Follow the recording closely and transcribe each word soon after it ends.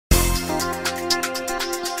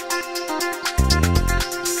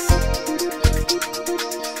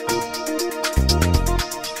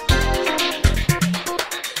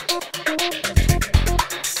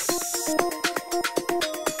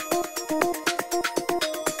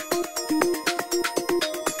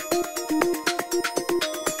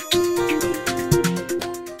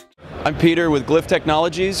I'm Peter with Glyph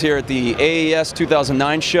Technologies here at the AES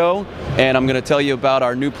 2009 show, and I'm going to tell you about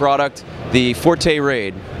our new product, the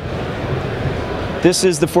ForteRAID. This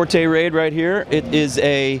is the ForteRAID right here. It is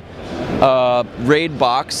a RAID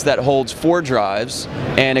box that holds 4 drives,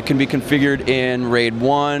 and it can be configured in RAID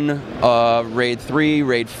 1, RAID 3,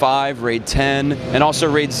 RAID 5, RAID 10, and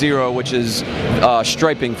also RAID 0, which is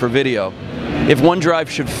striping for video. If one drive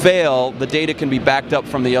should fail, the data can be backed up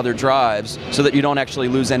from the other drives so that you don't actually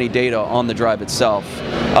lose any data on the drive itself.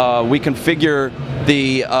 We configure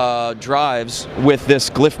the drives with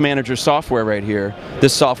this Glyph Manager software right here.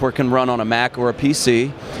 This software can run on a Mac or a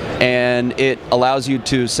PC, and it allows you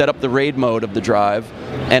to set up the RAID mode of the drive,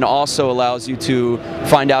 and also allows you to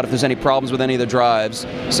find out if there's any problems with any of the drives.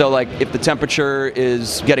 So like if the temperature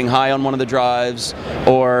is getting high on one of the drives,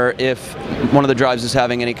 or if one of the drives is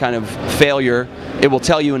having any kind of failure, it will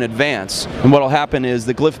tell you in advance. And what will happen is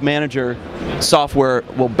the Glyph Manager software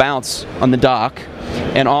will bounce on the dock,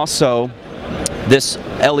 and also this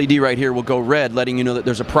LED right here will go red, letting you know that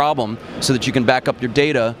there's a problem, so that you can back up your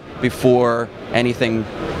data before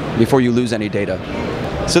you lose any data.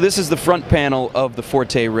 So this is the front panel of the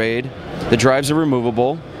ForteRAID. The drives are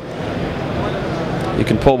removable. You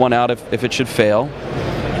can pull one out if it should fail.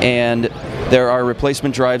 And there are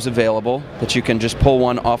replacement drives available that you can just pull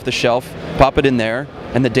one off the shelf, pop it in there,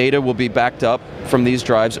 and the data will be backed up from these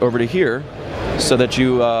drives over to here so that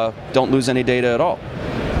you don't lose any data at all.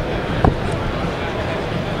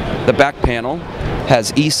 The back panel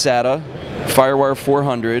has eSATA, FireWire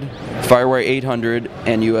 400, FireWire 800,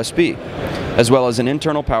 and USB, as well as an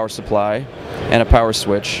internal power supply and a power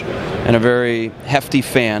switch and a very hefty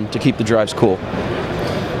fan to keep the drives cool.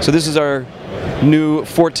 So this is our new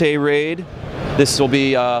ForteRAID. This will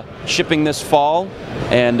be shipping this fall,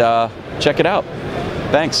 and check it out.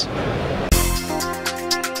 Thanks.